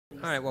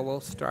All right, well, we'll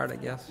start, I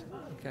guess.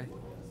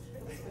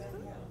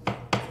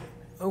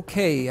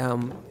 Okay,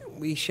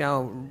 we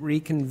shall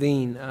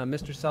reconvene.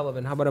 Mr.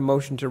 Sullivan, how about a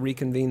motion to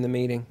reconvene the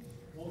meeting?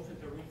 Motion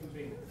to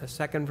reconvene. A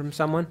second from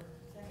someone?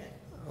 Second.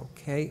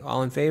 Okay,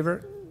 all in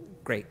favor?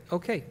 Great,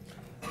 okay.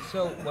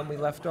 So when we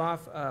left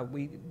off,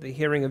 the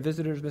hearing of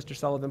visitors, Mr.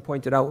 Sullivan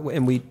pointed out,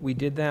 and we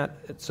did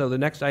that. So the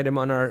next item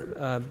on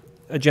our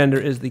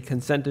agenda is the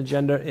consent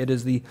agenda. It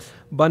is the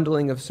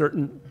bundling of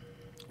certain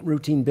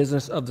routine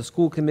business of the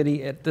school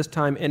committee. At this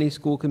time, any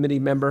school committee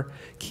member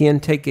can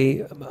take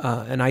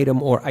an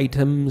item or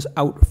items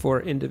out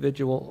for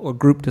individual or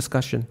group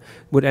discussion.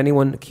 Would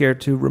anyone care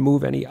to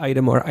remove any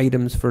item or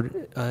items for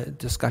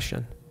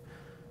discussion?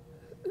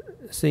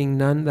 Seeing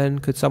none, then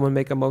could someone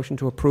make a motion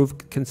to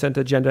approve consent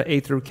agenda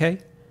A through K?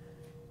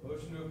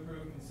 Motion to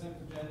approve consent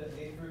agenda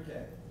A through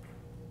K.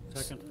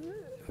 Second.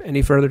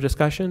 Any further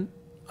discussion?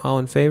 All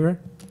in favor?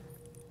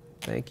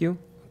 Thank you.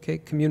 Okay,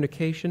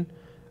 communication.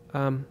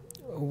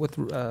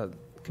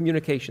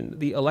 Communication,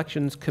 the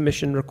Elections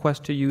Commission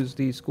request to use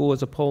the school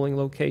as a polling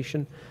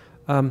location.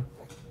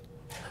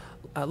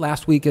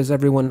 Last week, as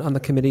everyone on the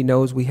committee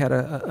knows, we had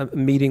a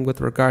meeting with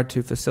regard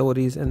to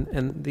facilities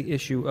and the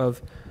issue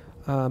of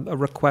a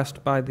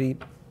request by the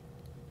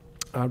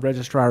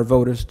registrar of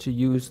voters to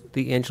use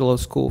the Angelo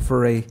School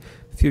for a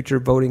future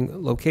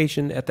voting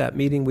location. At that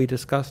meeting, we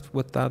discussed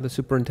with the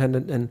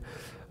superintendent and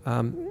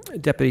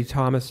Deputy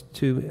Thomas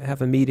to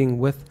have a meeting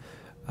with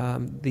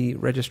the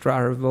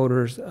registrar of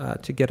voters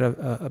to get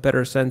a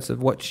better sense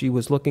of what she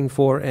was looking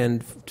for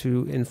and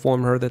to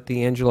inform her that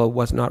the Angelo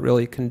was not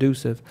really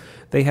conducive.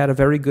 They had a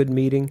very good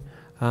meeting.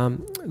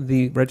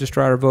 The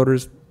registrar of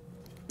voters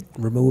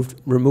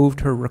removed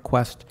her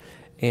request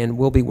and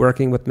we'll be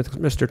working with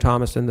Mr.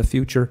 Thomas in the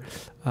future.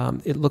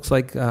 It looks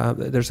like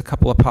there's a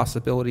couple of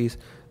possibilities.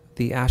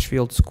 The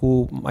Ashfield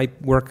School may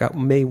work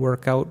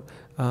out,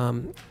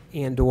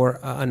 and or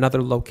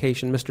another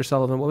location. Mr.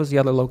 Sullivan, what was the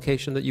other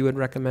location that you had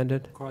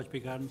recommended? Crosby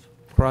Gardens.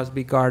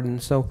 Crosby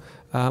Gardens. So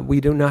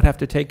we do not have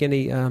to take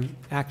any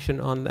action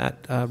on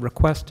that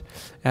request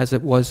as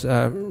it was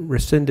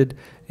rescinded,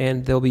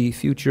 and there'll be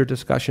future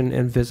discussion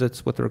and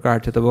visits with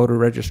regard to the voter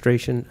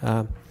registration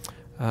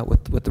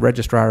with the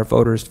registrar of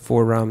voters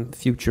for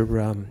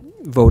future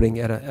voting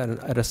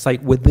at a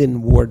site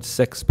within Ward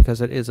 6, because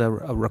it is a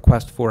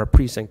request for a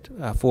precinct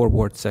for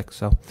Ward 6.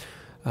 So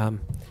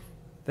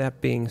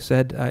that being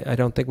said, I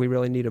don't think we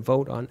really need a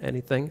vote on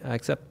anything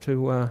except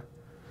to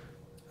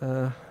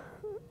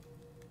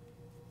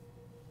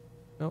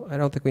no, I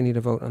don't think we need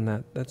a vote on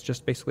that. That's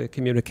just basically a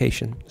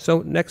communication.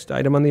 So next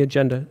item on the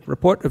agenda,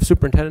 report of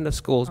superintendent of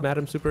schools.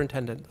 Madam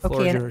Superintendent, the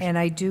floor is yours. And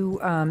I do,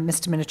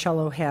 Mr.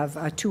 Minicello,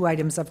 have 2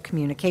 items of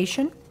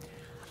communication.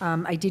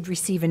 I did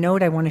receive a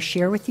note I want to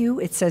share with you.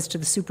 It says to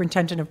the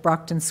superintendent of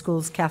Brockton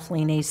Schools,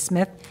 Kathleen A.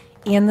 Smith,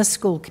 and the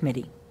school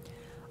committee.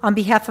 On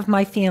behalf of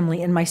my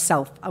family and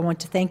myself, I want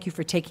to thank you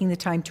for taking the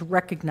time to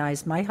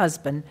recognize my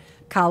husband,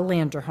 Carl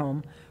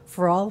Landerholm,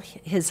 for all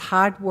his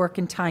hard work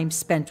and time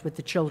spent with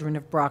the children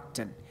of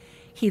Brockton.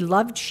 He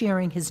loved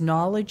sharing his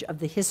knowledge of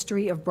the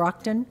history of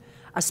Brockton,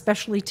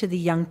 especially to the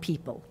young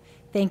people.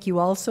 Thank you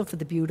also for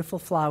the beautiful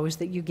flowers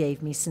that you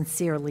gave me.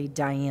 Sincerely,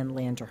 Diane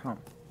Landerholm.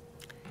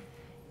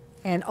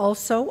 And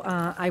also,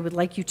 I would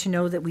like you to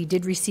know that we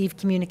did receive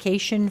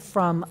communication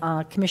from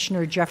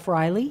Commissioner Jeff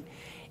Riley.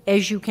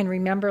 As you can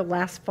remember,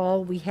 last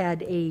fall we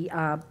had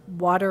a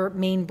water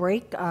main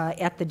break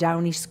at the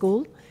Downey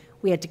School.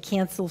 We had to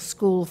cancel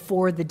school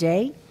for the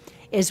day.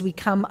 As we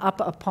come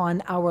up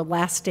upon our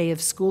last day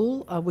of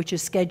school, which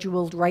is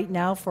scheduled right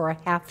now for a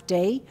half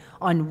day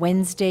on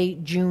Wednesday,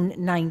 June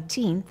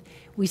 19th,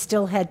 we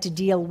still had to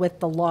deal with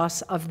the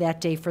loss of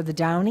that day for the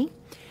Downey.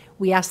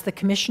 We asked the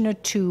commissioner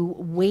to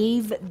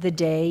waive the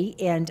day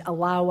and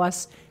allow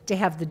us to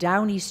have the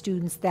Downey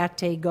students that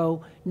day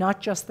go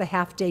not just the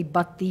half day,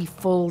 but the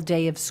full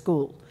day of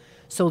school.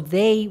 So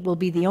they will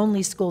be the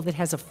only school that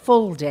has a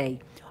full day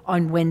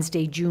on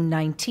Wednesday, June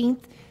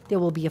 19th. There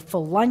will be a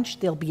full lunch.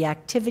 There'll be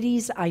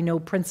activities. I know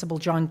Principal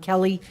John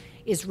Kelly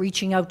is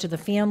reaching out to the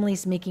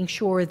families, making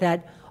sure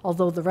that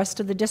although the rest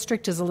of the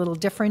district is a little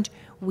different,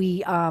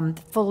 we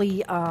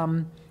fully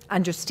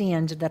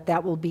understand that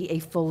that will be a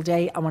full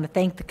day. I want to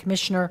thank the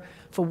commissioner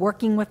for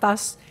working with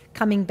us.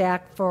 Coming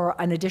back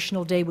for an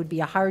additional day would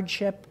be a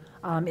hardship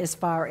as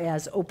far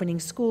as opening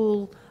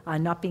school,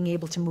 not being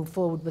able to move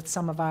forward with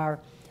some of our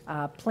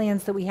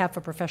plans that we have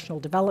for professional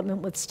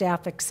development with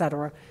staff, et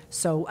cetera.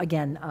 So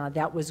again,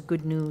 that was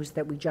good news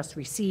that we just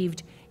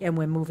received, and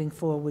we're moving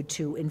forward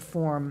to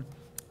inform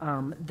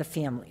the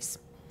families.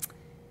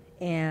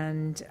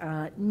 And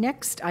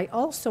next, I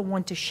also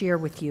want to share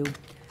with you,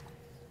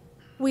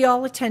 we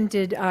all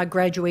attended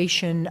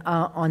graduation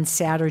on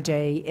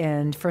Saturday,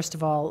 and first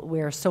of all,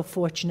 we're so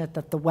fortunate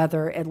that the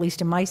weather, at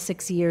least in my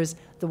 6 years,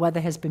 the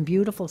weather has been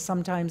beautiful,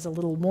 sometimes a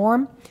little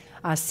warm.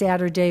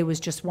 Saturday was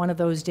just one of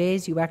those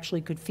days you actually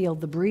could feel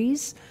the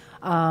breeze.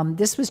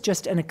 This was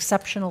just an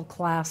exceptional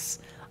class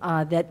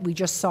that we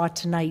just saw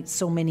tonight,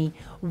 so many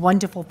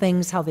wonderful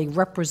things, how they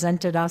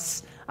represented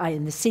us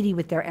in the city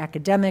with their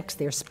academics,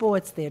 their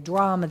sports, their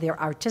drama, their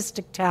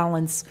artistic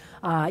talents,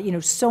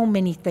 so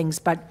many things.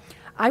 But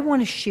I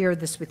want to share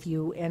this with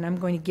you, and I'm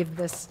going to give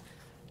this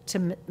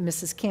to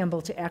Mrs.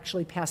 Campbell to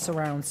actually pass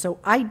around. So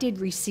I did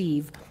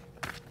receive,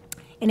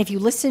 and if you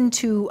listen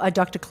to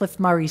Dr. Cliff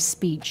Murray's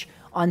speech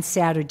on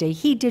Saturday,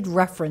 he did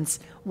reference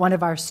one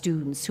of our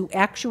students who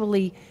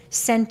actually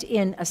sent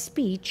in a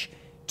speech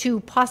to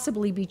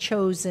possibly be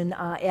chosen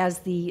as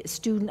the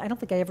student, I don't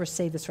think I ever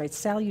say this right,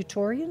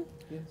 salutatorian?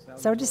 Yeah,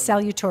 So it is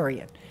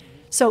salutatorian.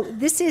 So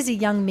this is a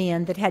young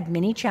man that had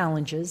many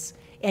challenges,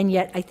 and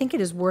yet I think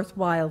it is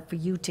worthwhile for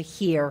you to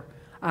hear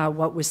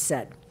what was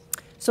said.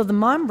 So the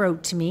mom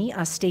wrote to me,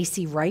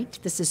 Stacy Wright,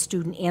 this is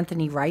student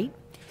Anthony Wright.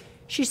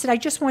 She said, I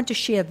just want to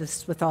share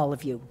this with all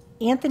of you.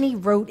 Anthony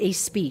wrote a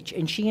speech,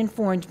 and she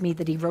informed me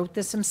that he wrote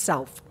this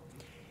himself.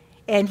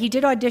 And he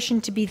did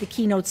audition to be the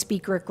keynote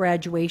speaker at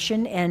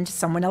graduation, and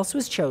someone else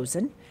was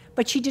chosen,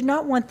 but she did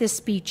not want this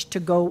speech to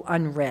go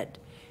unread.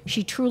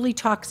 She truly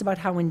talks about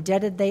how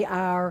indebted they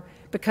are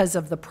because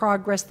of the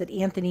progress that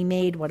Anthony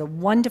made, what a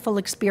wonderful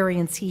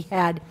experience he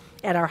had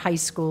at our high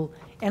school,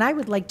 and I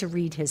would like to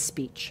read his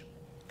speech.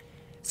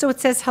 So it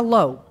says,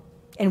 hello,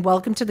 and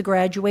welcome to the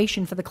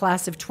graduation for the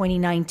class of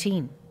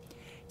 2019.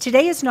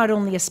 Today is not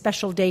only a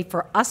special day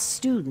for us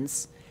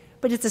students,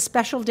 but it's a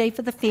special day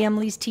for the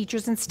families,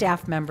 teachers, and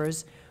staff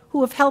members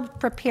who have helped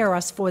prepare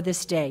us for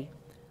this day.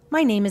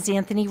 My name is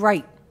Anthony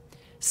Wright.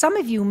 Some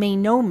of you may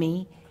know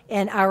me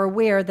and are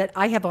aware that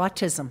I have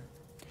autism.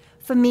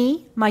 For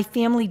me, my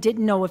family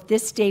didn't know if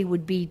this day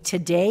would be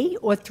today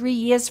or 3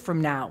 years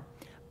from now,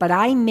 but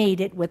I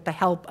made it with the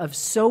help of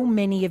so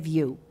many of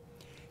you.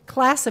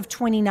 Class of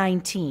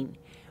 2019,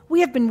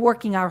 we have been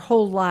working our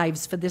whole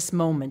lives for this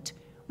moment.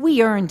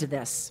 We earned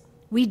this.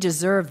 We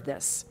deserve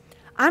this.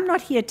 I'm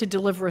not here to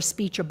deliver a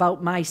speech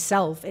about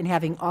myself and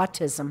having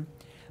autism,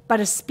 but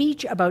a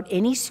speech about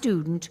any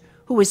student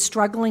who is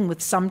struggling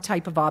with some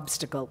type of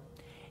obstacle.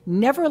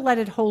 Never let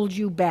it hold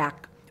you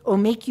back or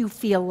make you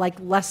feel like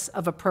less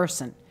of a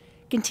person.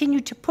 Continue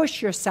to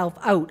push yourself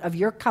out of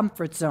your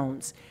comfort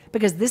zones,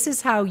 because this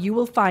is how you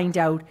will find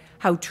out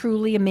how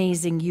truly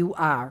amazing you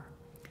are.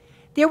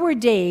 There were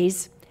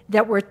days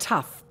that were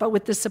tough, but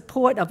with the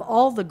support of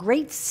all the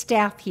great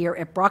staff here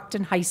at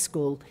Brockton High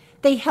School,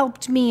 they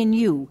helped me and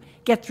you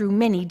get through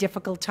many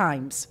difficult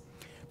times.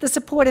 The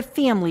support of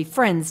family,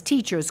 friends,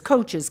 teachers,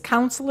 coaches,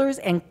 counselors,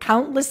 and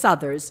countless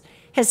others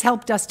has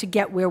helped us to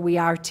get where we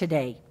are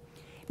today.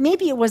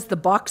 Maybe it was the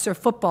boxer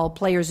football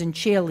players and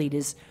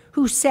cheerleaders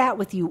who sat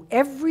with you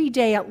every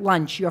day at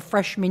lunch your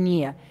freshman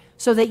year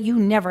so that you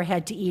never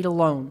had to eat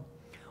alone.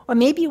 Or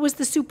maybe it was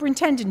the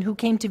superintendent who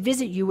came to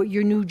visit you at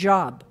your new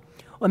job.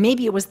 Or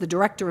maybe it was the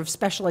director of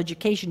special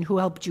education who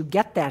helped you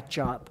get that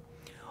job.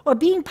 Or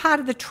being part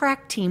of the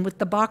track team with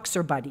the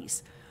boxer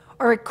buddies.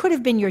 Or it could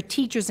have been your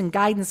teachers and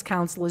guidance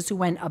counselors who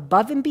went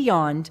above and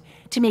beyond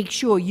to make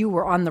sure you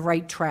were on the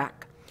right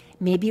track.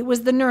 Maybe it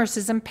was the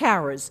nurses and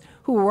paras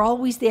who were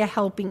always there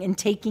helping and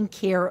taking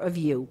care of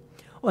you.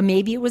 Or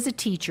maybe it was a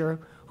teacher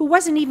who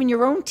wasn't even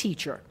your own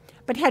teacher,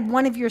 but had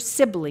one of your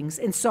siblings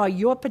and saw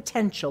your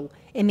potential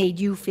and made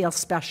you feel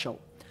special.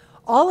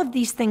 All of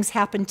these things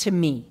happened to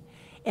me,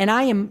 and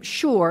I am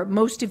sure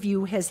most of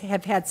you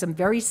have had some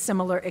very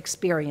similar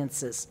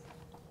experiences.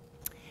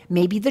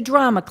 Maybe the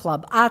drama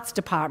club, arts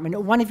department,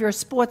 or one of your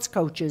sports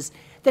coaches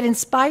that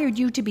inspired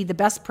you to be the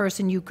best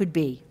person you could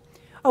be.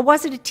 Or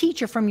was it a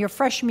teacher from your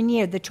freshman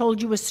year that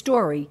told you a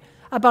story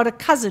about a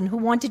cousin who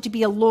wanted to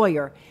be a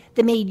lawyer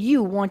that made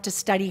you want to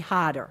study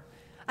harder?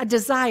 A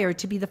desire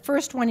to be the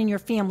first one in your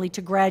family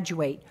to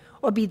graduate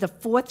or be the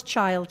fourth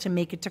child to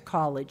make it to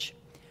college?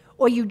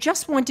 Or you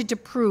just wanted to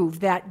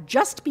prove that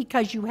just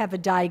because you have a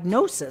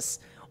diagnosis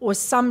or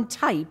some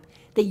type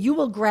that you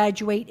will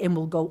graduate and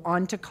will go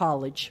on to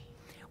college?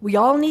 We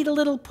all need a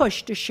little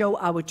push to show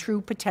our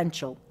true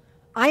potential.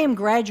 I am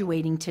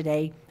graduating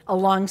today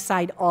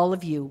alongside all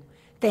of you,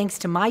 thanks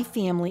to my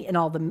family and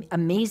all the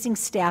amazing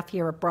staff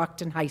here at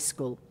Brockton High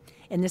School.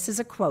 And this is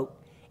a quote.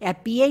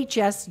 At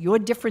BHS, your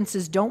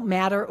differences don't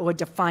matter or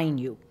define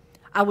you.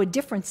 Our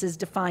differences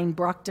define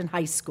Brockton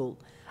High School,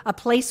 a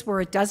place where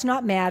it does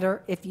not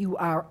matter if you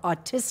are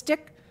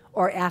autistic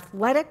or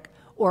athletic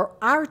or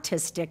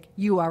artistic,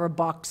 you are a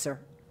boxer.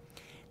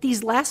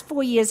 These last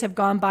 4 years have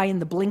gone by in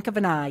the blink of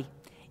an eye.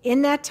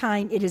 In that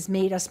time, it has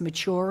made us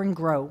mature and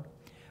grow.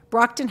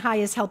 Brockton High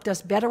has helped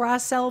us better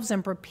ourselves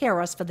and prepare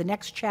us for the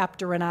next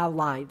chapter in our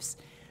lives.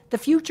 The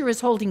future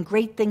is holding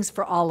great things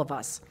for all of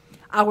us.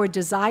 Our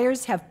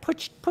desires have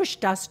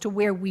pushed us to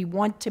where we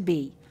want to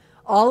be.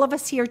 All of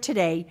us here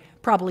today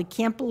probably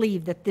can't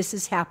believe that this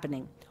is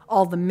happening.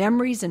 All the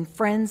memories and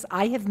friends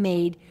I have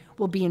made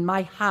will be in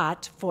my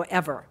heart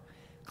forever.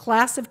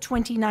 Class of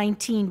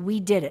 2019, we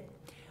did it.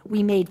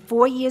 We made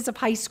 4 years of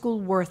high school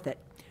worth it.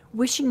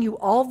 Wishing you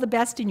all the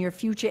best in your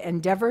future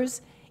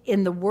endeavors.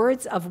 In the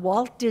words of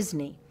Walt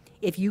Disney,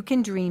 if you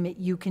can dream it,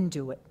 you can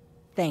do it.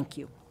 Thank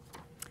you.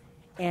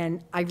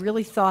 And I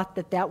really thought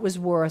that that was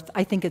worth,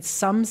 I think it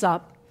sums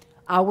up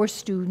our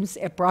students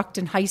at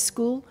Brockton High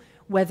School,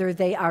 whether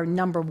they are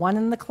number one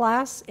in the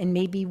class and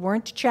maybe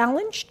weren't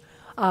challenged,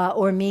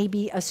 or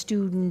maybe a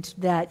student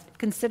that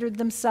considered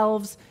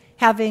themselves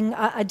having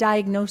a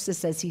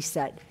diagnosis, as he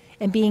said,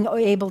 and being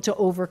able to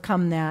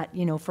overcome that,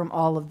 from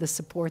all of the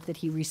support that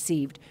he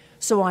received.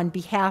 So on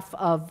behalf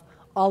of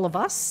all of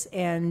us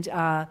and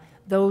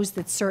those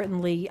that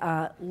certainly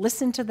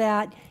listen to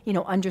that,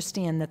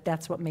 understand that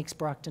that's what makes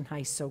Brockton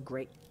High so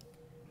great.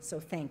 So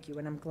thank you,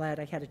 and I'm glad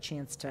I had a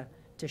chance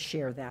to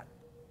share that.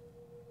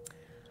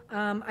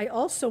 I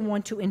also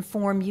want to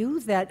inform you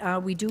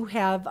that we do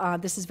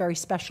have, this is very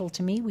special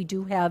to me, we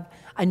do have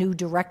a new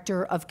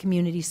director of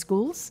community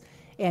schools,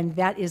 and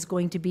that is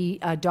going to be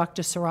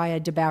Dr. Soraya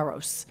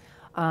DeBarros.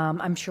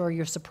 I'm sure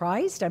you're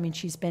surprised. I mean,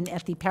 she's been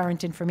at the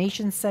Parent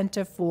Information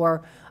Center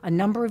for a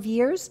number of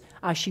years.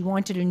 She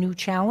wanted a new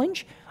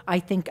challenge. I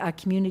think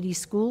community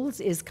schools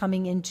is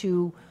coming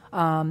into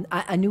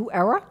a new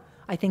era.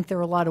 I think there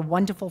are a lot of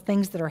wonderful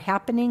things that are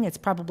happening. It's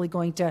probably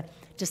going to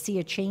see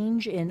a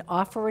change in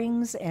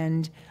offerings,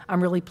 and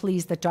I'm really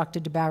pleased that Dr.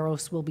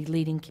 DeBarros will be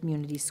leading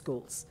community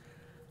schools.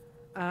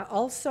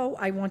 Also,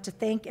 I want to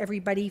thank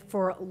everybody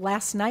for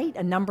last night.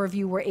 A number of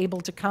you were able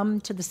to come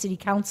to the City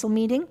Council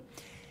meeting.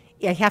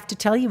 I have to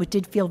tell you, it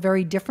did feel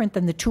very different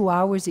than the 2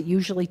 hours it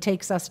usually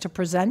takes us to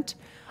present.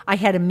 I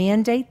had a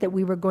mandate that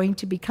we were going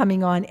to be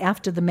coming on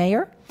after the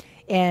mayor,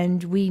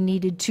 and we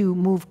needed to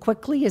move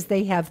quickly as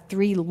they have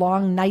 3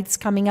 long nights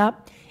coming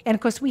up. And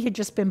of course, we had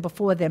just been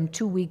before them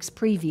 2 weeks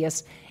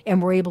previous,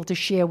 and were able to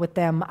share with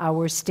them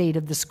our state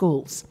of the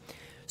schools.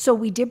 So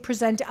we did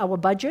present our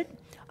budget.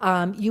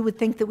 You would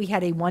think that we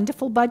had a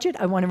wonderful budget.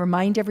 I want to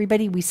remind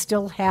everybody we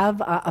still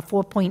have a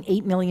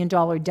 $4.8 million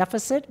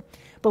deficit,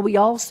 but we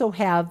also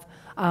have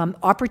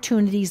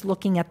opportunities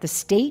looking at the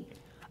state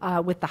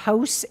with the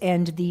House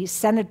and the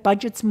Senate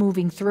budgets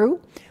moving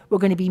through. We're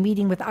going to be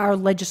meeting with our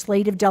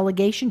legislative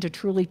delegation to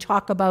truly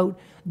talk about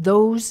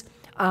those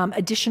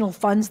additional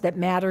funds that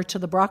matter to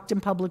the Brockton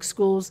Public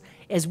Schools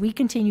as we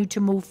continue to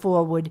move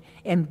forward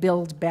and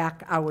build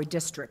back our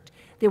district.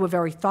 There were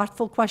very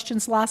thoughtful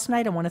questions last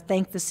night. I want to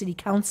thank the City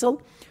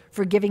Council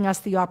for giving us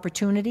the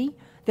opportunity.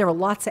 There are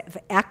lots of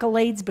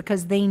accolades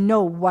because they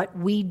know what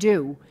we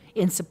do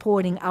in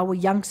supporting our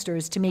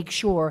youngsters to make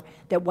sure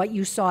that what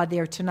you saw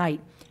there tonight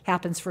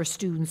happens for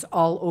students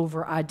all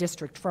over our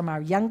district, from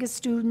our youngest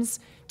students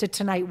to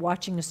tonight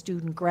watching a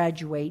student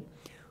graduate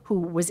who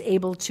was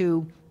able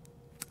to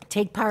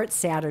take part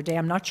Saturday.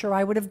 I'm not sure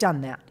I would have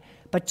done that,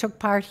 but took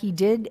part he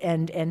did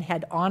and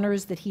had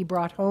honors that he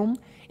brought home.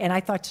 And I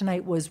thought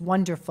tonight was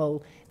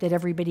wonderful that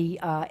everybody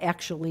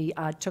actually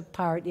took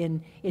part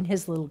in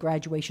his little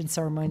graduation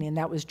ceremony, and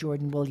that was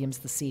Jordan Williams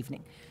this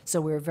evening.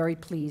 So we're very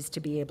pleased to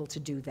be able to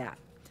do that.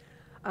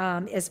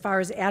 As far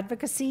as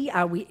advocacy,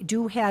 we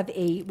do have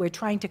we're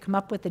trying to come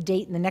up with a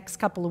date in the next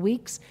couple of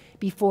weeks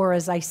before,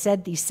 as I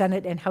said, the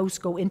Senate and House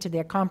go into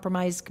their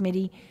compromise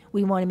committee.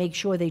 We want to make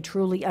sure they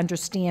truly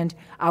understand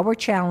our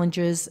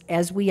challenges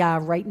as we are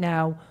right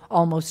now,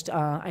 almost,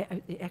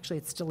 actually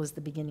it still is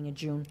the beginning of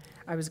June.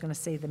 I was going to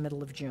say the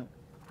middle of June.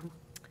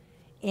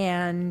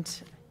 And,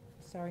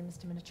 sorry,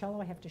 Mr.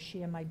 Minicello, I have to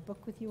share my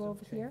book with you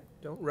over here.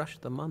 Don't rush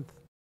the month.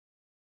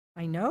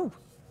 I know.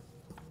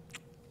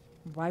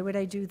 Why would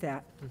I do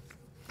that?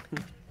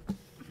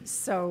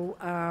 So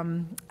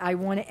I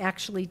want to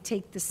actually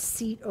take the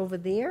seat over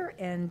there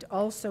and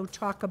also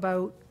talk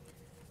about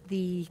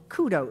the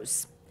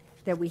kudos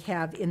that we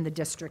have in the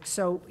district.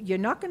 So you're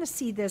not going to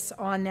see this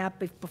on that,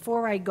 but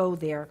before I go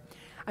there,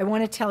 I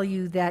want to tell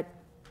you that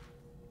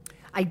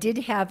I did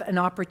have an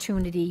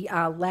opportunity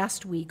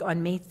last week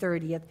on May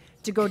 30th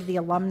to go to the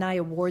Alumni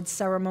Awards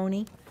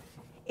ceremony.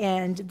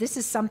 And this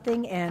is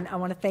something, and I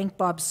want to thank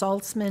Bob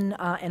Saltzman,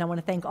 and I want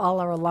to thank all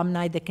our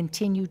alumni that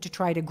continue to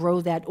try to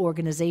grow that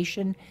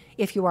organization.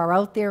 If you are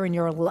out there and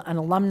you're an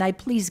alumni,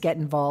 please get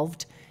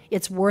involved.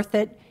 It's worth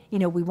it.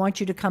 We want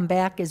you to come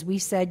back. As we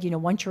said,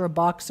 once you're a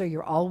boxer,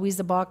 you're always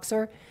a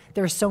boxer.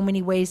 There are so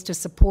many ways to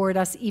support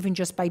us, even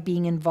just by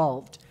being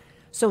involved.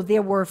 So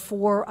there were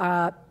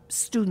 4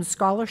 student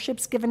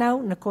scholarships given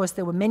out, and of course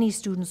there were many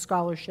student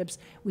scholarships.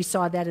 We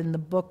saw that in the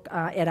book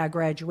at our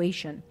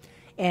graduation.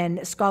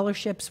 And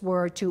scholarships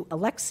were to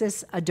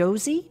Alexis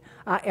Adozi,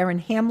 Erin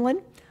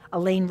Hamlin,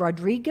 Elaine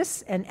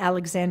Rodriguez, and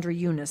Alexandra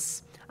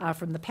Eunice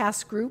from the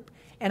past group.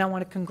 And I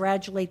want to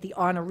congratulate the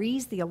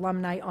honorees, the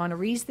alumni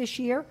honorees this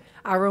year,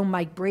 our own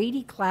Mike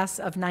Brady, class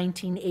of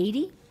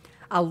 1980,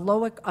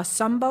 Loic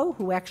Osumbo,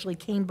 who actually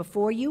came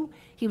before you.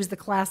 He was the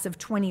class of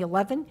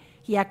 2011.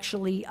 He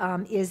actually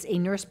is a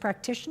nurse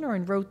practitioner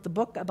and wrote the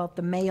book about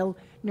the male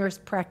nurse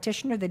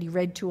practitioner that he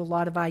read to a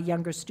lot of our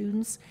younger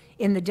students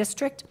in the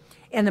district.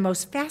 And the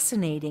most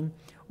fascinating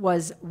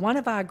was one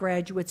of our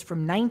graduates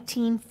from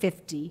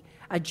 1950,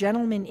 a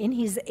gentleman in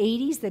his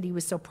 80s that he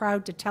was so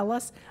proud to tell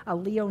us,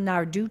 Leo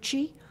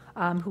Narducci,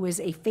 who is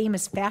a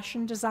famous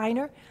fashion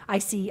designer. I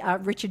see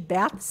Richard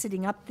Bath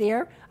sitting up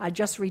there,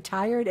 just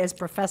retired as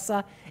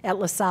professor at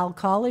LaSalle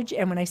College.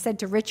 And when I said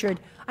to Richard,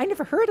 I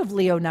never heard of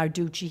Leo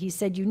Narducci, he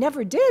said, you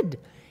never did.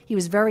 he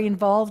was very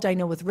involved, I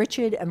know, with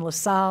Richard and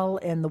LaSalle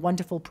and the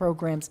wonderful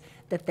programs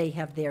that they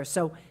have there.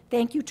 So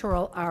thank you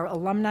to our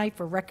alumni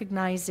for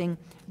recognizing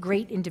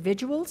great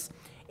individuals.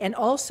 And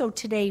also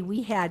today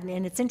we had,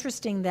 and it's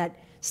interesting that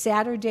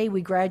Saturday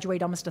we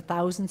graduate almost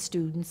 1,000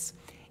 students,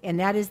 and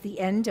that is the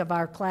end of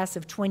our class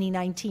of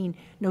 2019.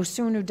 No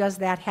sooner does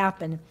that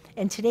happen,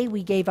 and today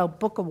we gave out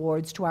book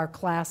awards to our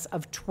class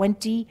of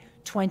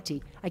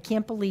 2020. I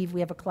can't believe we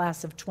have a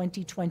class of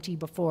 2020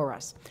 before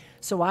us.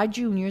 So our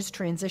juniors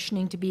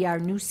transitioning to be our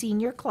new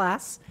senior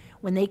class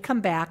when they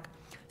come back.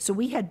 So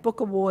we had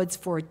book awards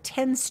for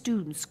 10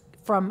 students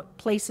from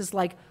places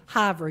like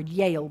Harvard,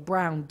 Yale,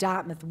 Brown,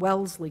 Dartmouth,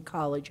 Wellesley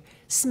College,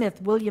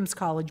 Smith, Williams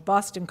College,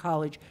 Boston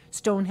College,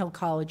 Stonehill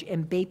College,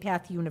 and Bay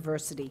Path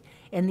University.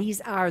 And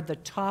these are the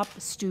top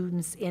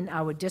students in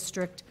our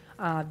district.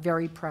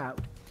 Very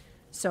proud.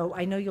 So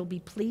I know you'll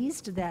be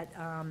pleased that,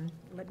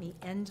 let me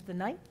end the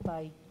night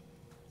by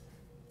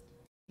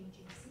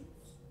changing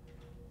seats.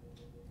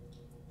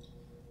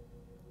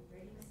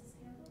 Ready, Mrs.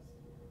 Campbell?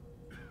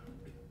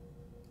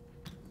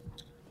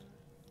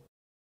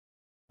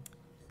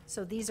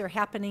 So these are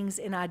happenings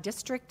in our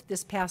district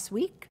this past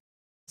week.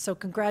 So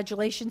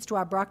congratulations to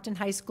our Brockton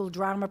High School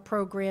drama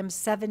program,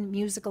 7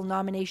 musical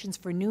nominations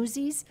for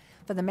Newsies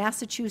for the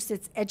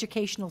Massachusetts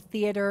Educational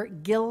Theater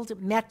Guild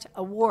Met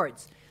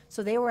Awards.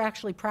 So they were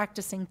actually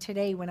practicing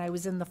today when I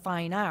was in the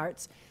fine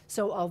arts.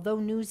 So although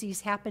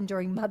Newsies happened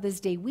during Mother's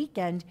Day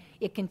weekend,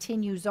 it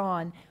continues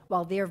on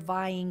while they're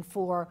vying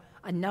for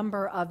a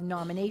number of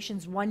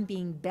nominations, one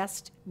being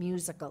Best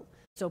Musical.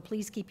 So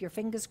please keep your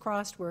fingers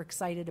crossed. We're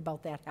excited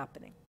about that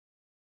happening.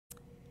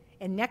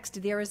 And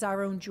next, there is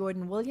our own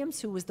Jordan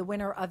Williams, who was the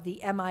winner of the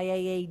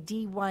MIAA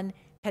D1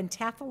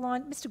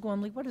 pentathlon. Mr.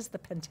 Gormley, what is the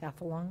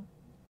pentathlon?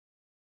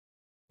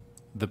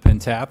 The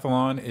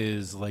pentathlon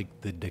is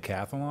like the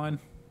decathlon,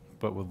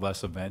 but with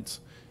less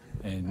events.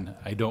 And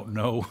I don't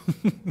know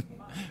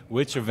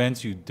which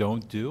events you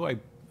don't do.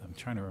 I'm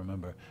trying to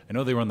remember. I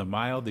know they run the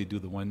mile. They do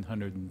the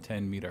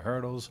 110-meter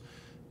hurdles,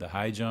 the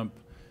high jump,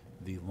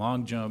 the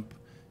long jump,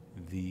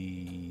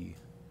 the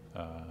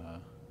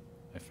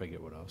I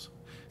forget what else.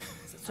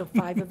 So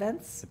 5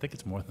 events? I think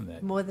it's more than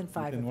that. More than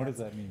 5 And what does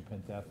events. that mean,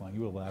 pentathlon?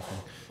 You were laughing.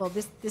 Well,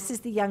 this is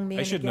the young man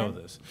I should know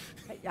again. this.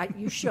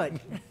 You should.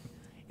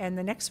 And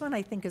the next one,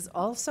 I think, is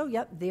also,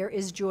 yep, there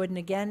is Jordan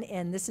again,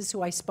 and this is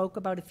who I spoke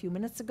about a few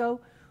minutes ago,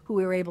 who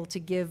we were able to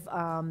give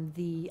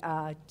the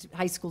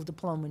high school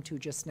diploma to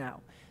just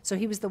now. So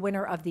he was the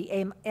winner of the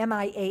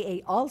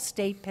MIAA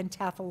All-State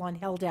Pentathlon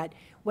held at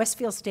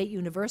Westfield State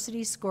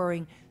University,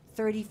 scoring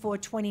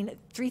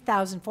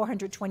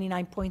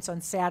 3,429 points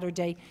on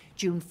Saturday,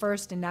 June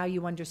 1st, and now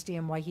you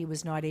understand why he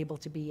was not able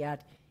to be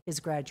at his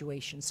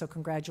graduation. So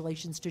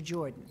congratulations to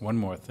Jordan. One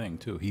more thing,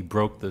 too. He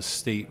broke the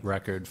state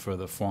record for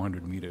the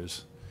 400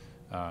 meters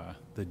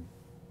the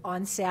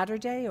On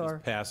Saturday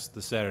or past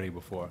the Saturday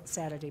before.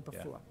 Saturday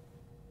before?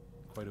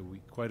 Quite a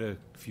week, quite a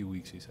few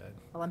weeks he's had.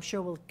 Well, I'm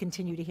sure we'll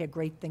continue to hear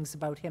great things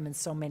about him and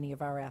so many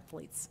of our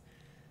athletes.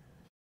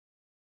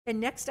 And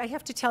next, I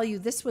have to tell you,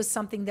 this was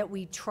something that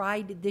we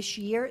tried this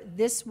year.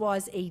 This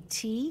was a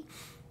tea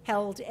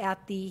held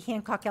at the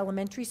Hancock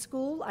Elementary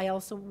School. I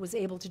also was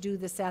able to do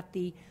this at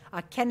the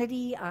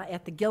Kennedy,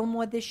 at the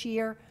Gilmore this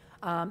year.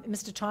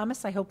 Mr.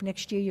 Thomas, I hope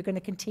next year you're going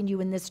to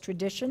continue in this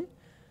tradition.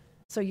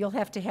 So you'll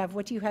have to have,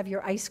 what do you have,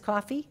 your iced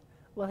coffee?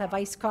 We'll have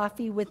iced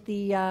coffee with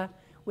the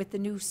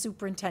new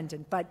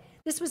superintendent. But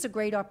this was a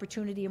great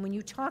opportunity, and when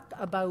you talk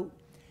about,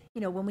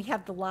 when we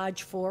have the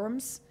large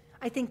forums,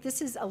 I think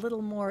this is a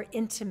little more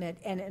intimate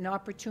and an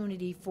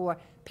opportunity for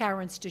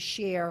parents to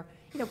share,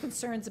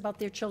 concerns about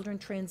their children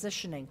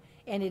transitioning.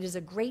 And it is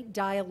a great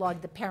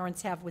dialogue the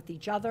parents have with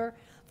each other.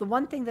 The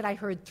one thing that I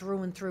heard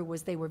through and through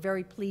was they were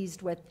very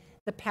pleased with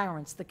the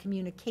parents, the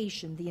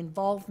communication, the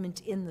involvement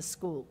in the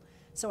school.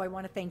 So I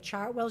want to thank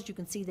Chartwell's. You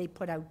can see they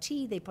put out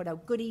tea, they put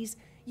out goodies.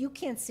 You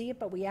can't see it,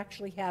 but we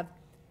actually have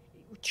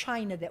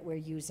china that we're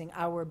using,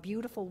 our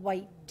beautiful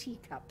white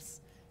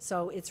teacups.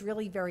 So it's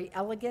really very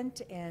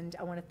elegant, and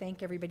I want to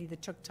thank everybody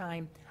that took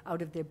time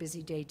out of their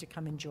busy day to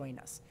come and join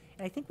us.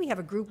 And I think we have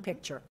a group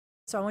picture.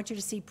 So I want you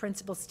to see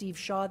Principal Steve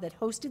Shaw that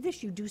hosted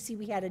this. You do see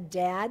we had a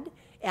dad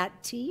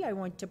at tea. I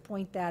want to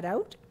point that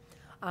out.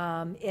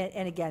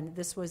 And again,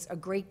 this was a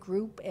great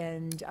group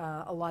and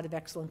a lot of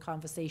excellent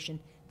conversation.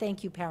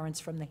 Thank you, parents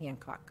from the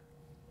Hancock.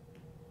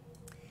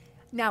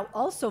 Now,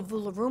 also,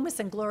 Vula Rumas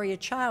and Gloria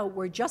Chow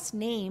were just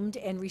named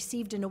and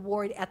received an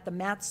award at the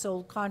Matt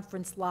Soul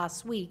Conference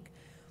last week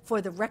for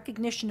the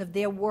recognition of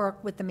their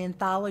work with the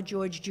Manthala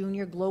George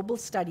Jr. Global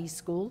Studies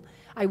School.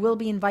 I will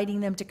be inviting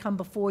them to come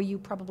before you,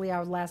 probably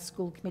our last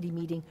school committee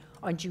meeting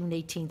on June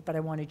 18th, but I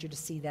wanted you to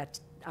see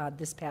that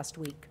this past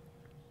week.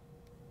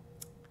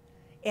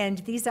 And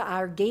these are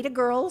our Gator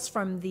girls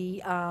from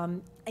the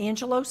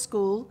Angelo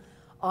School.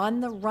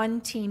 On the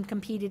Run team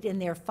competed in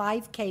their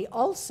 5K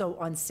also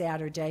on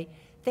Saturday.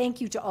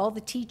 Thank you to all the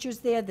teachers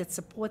there that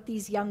support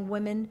these young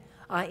women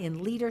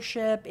in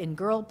leadership, in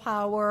girl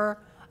power.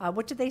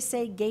 What do they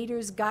say?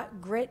 Gators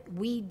got grit,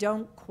 we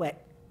don't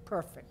quit.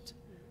 Perfect.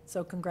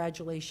 So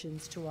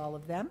congratulations to all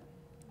of them.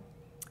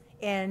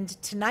 And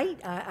tonight,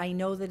 I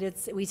know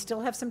that we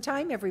still have some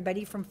time,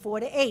 everybody, from 4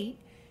 to 8,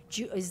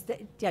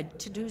 to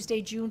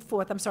Tuesday, June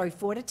 4th,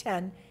 4 to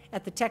 10,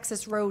 at the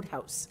Texas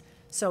Roadhouse.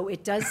 So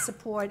it does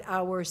support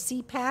our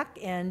CPAC,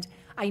 and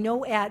I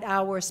know at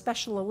our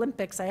Special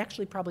Olympics, I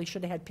actually probably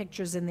should have had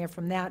pictures in there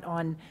from that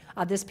on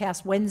this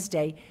past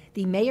Wednesday,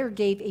 the mayor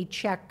gave a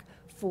check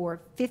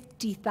for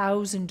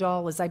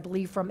 $50,000, I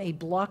believe, from a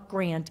block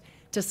grant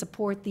to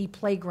support the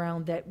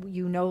playground that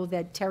you know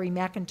that Terry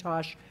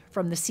McIntosh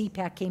from the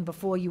CPAC came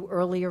before you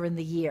earlier in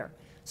the year.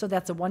 So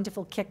that's a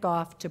wonderful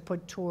kickoff to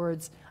put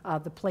towards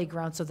the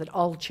playground so that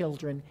all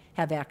children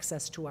have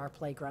access to our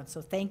playground.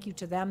 So thank you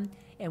to them,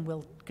 and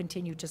we'll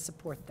continue to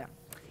support them.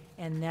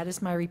 And that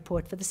is my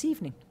report for this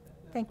evening.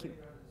 Thank you.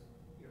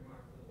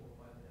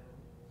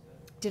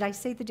 Did I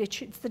say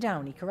it's the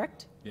Downey,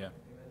 correct? Yeah.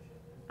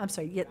 I'm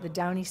sorry, yeah, the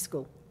Downey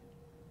School.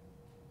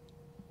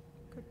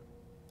 Good.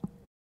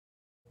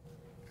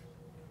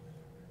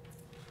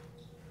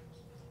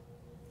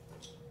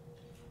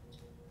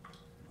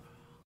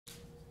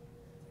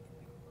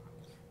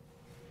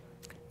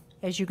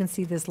 As you can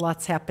see, there's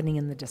lots happening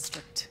in the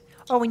district.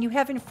 Oh, and you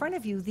have in front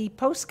of you the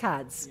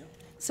postcards. Yep.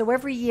 So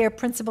every year,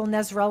 Principal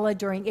Nesrella,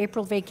 during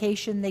April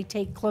vacation, they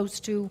take close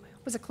to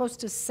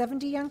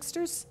 70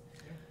 youngsters?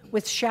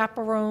 With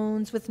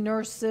chaperones, with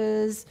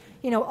nurses.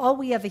 You know, all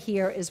we ever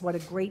hear is what a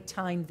great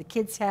time the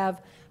kids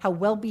have, how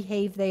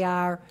well-behaved they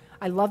are.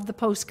 I love the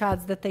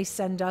postcards that they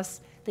send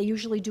us. They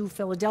usually do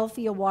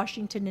Philadelphia,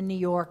 Washington, and New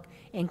York,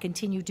 and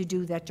continue to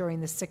do that during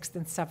the 6th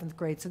and 7th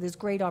grade. So there's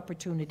great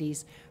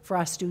opportunities for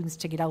our students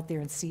to get out there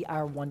and see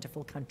our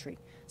wonderful country.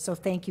 So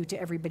thank you to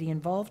everybody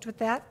involved with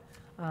that.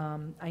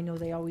 I know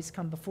they always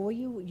come before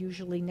you.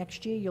 Usually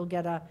next year you'll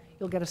get a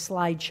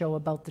slideshow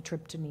about the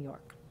trip to New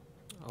York.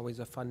 Always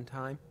a fun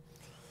time.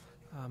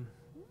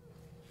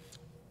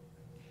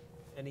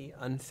 Any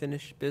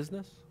unfinished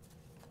business?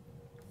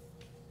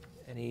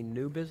 Any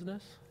new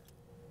business?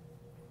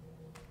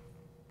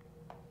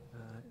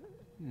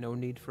 No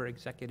need for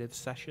executive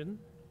session.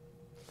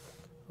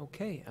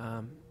 Okay,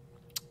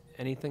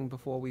 anything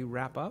before we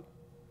wrap up?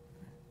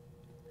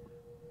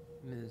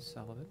 Ms.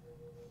 Sullivan?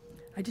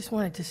 I just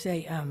wanted to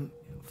say,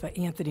 for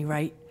Anthony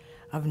Wright,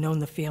 I've known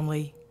the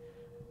family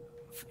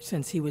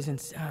since he was in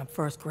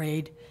first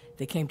grade.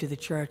 They came to the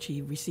church.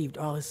 He received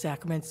all his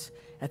sacraments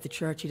at the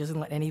church. He doesn't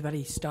let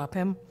anybody stop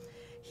him.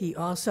 He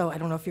also, I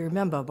don't know if you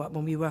remember, but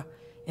when we were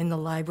in the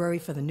library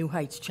for the New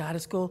Heights Charter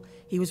School,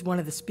 he was one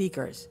of the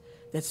speakers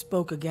that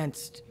spoke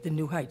against the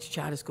New Heights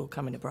Charter School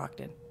coming to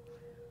Brockton.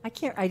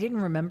 I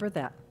didn't remember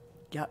that.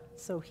 Yep.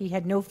 So he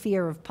had no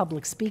fear of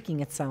public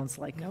speaking, it sounds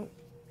like. No,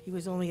 he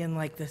was only in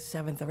like the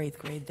 7th or 8th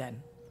grade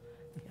then.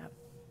 Yep.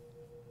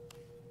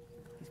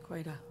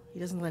 He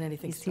doesn't let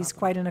anything stop He's him.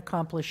 quite an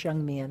accomplished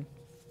young man.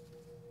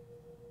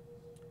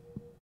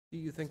 Do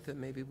you think that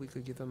maybe we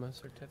could give him a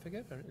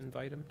certificate or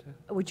invite him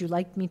to? Would you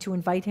like me to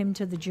invite him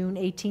to the June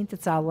 18th?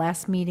 It's our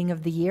last meeting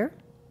of the year.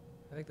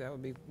 I think that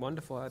would be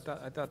wonderful. I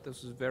thought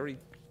this was very,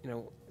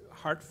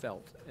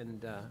 heartfelt,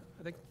 and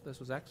I think this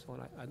was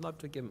excellent. I'd love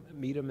to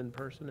meet him in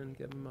person and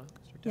give him a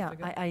Yeah,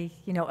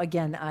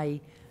 certificate.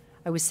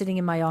 I was sitting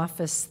in my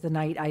office the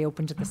night I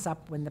opened this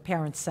up when the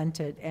parents sent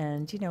it,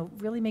 and,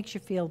 really makes you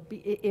feel,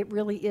 it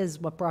really is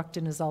what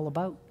Brockton is all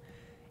about.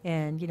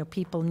 And,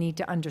 people need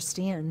to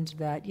understand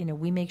that,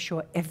 we make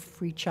sure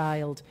every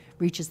child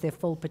reaches their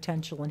full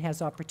potential and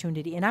has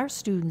opportunity. And our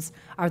students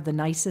are the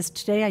nicest.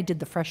 Today I did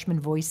the freshman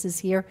voices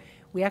here.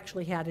 We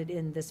actually had it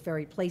in this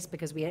very place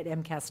because we had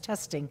MCAS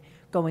testing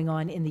going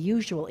on in the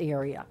usual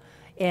area.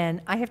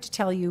 And I have to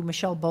tell you,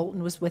 Michelle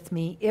Bolton was with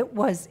me. It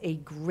was a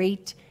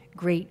great,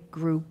 great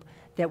group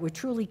that were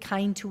truly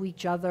kind to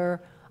each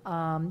other.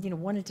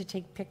 Wanted to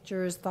take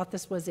pictures, thought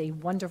this was a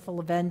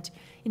wonderful event,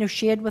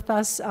 shared with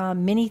us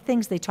many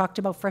things. They talked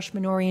about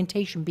freshman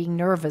orientation, being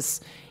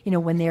nervous,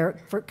 when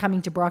they're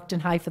coming to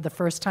Brockton High for the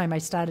first time. I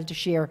started to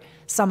share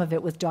some of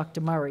it with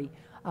Dr. Murray.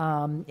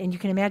 And you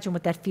can imagine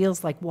what that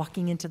feels like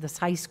walking into this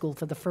high school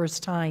for the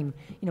first time,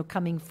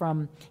 coming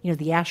from,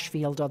 the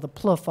Ashfield or the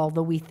Plouffe,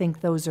 although we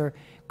think those are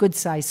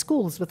good-sized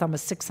schools with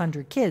almost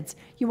 600 kids.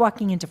 You're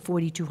walking into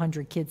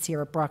 4,200 kids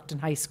here at Brockton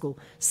High School,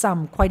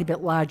 some quite a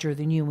bit larger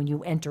than you when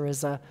you enter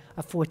as a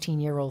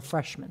 14-year-old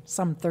freshman,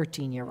 some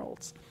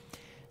 13-year-olds.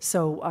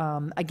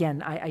 So,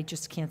 again, I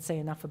just can't say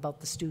enough about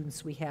the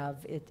students we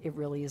have. It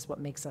really is what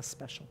makes us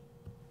special.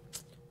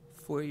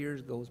 4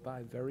 years goes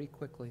by very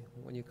quickly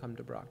when you come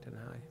to Brockton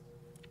High.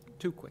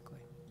 Too quickly.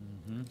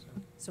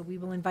 So we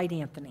will invite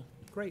Anthony.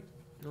 Great.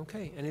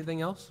 Okay.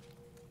 Anything else?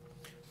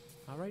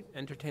 All right.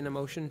 Entertain a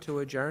motion to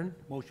adjourn.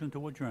 Motion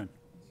to adjourn.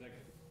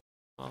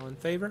 All in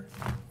favor?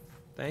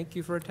 Thank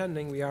you for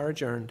attending. We are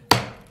adjourned.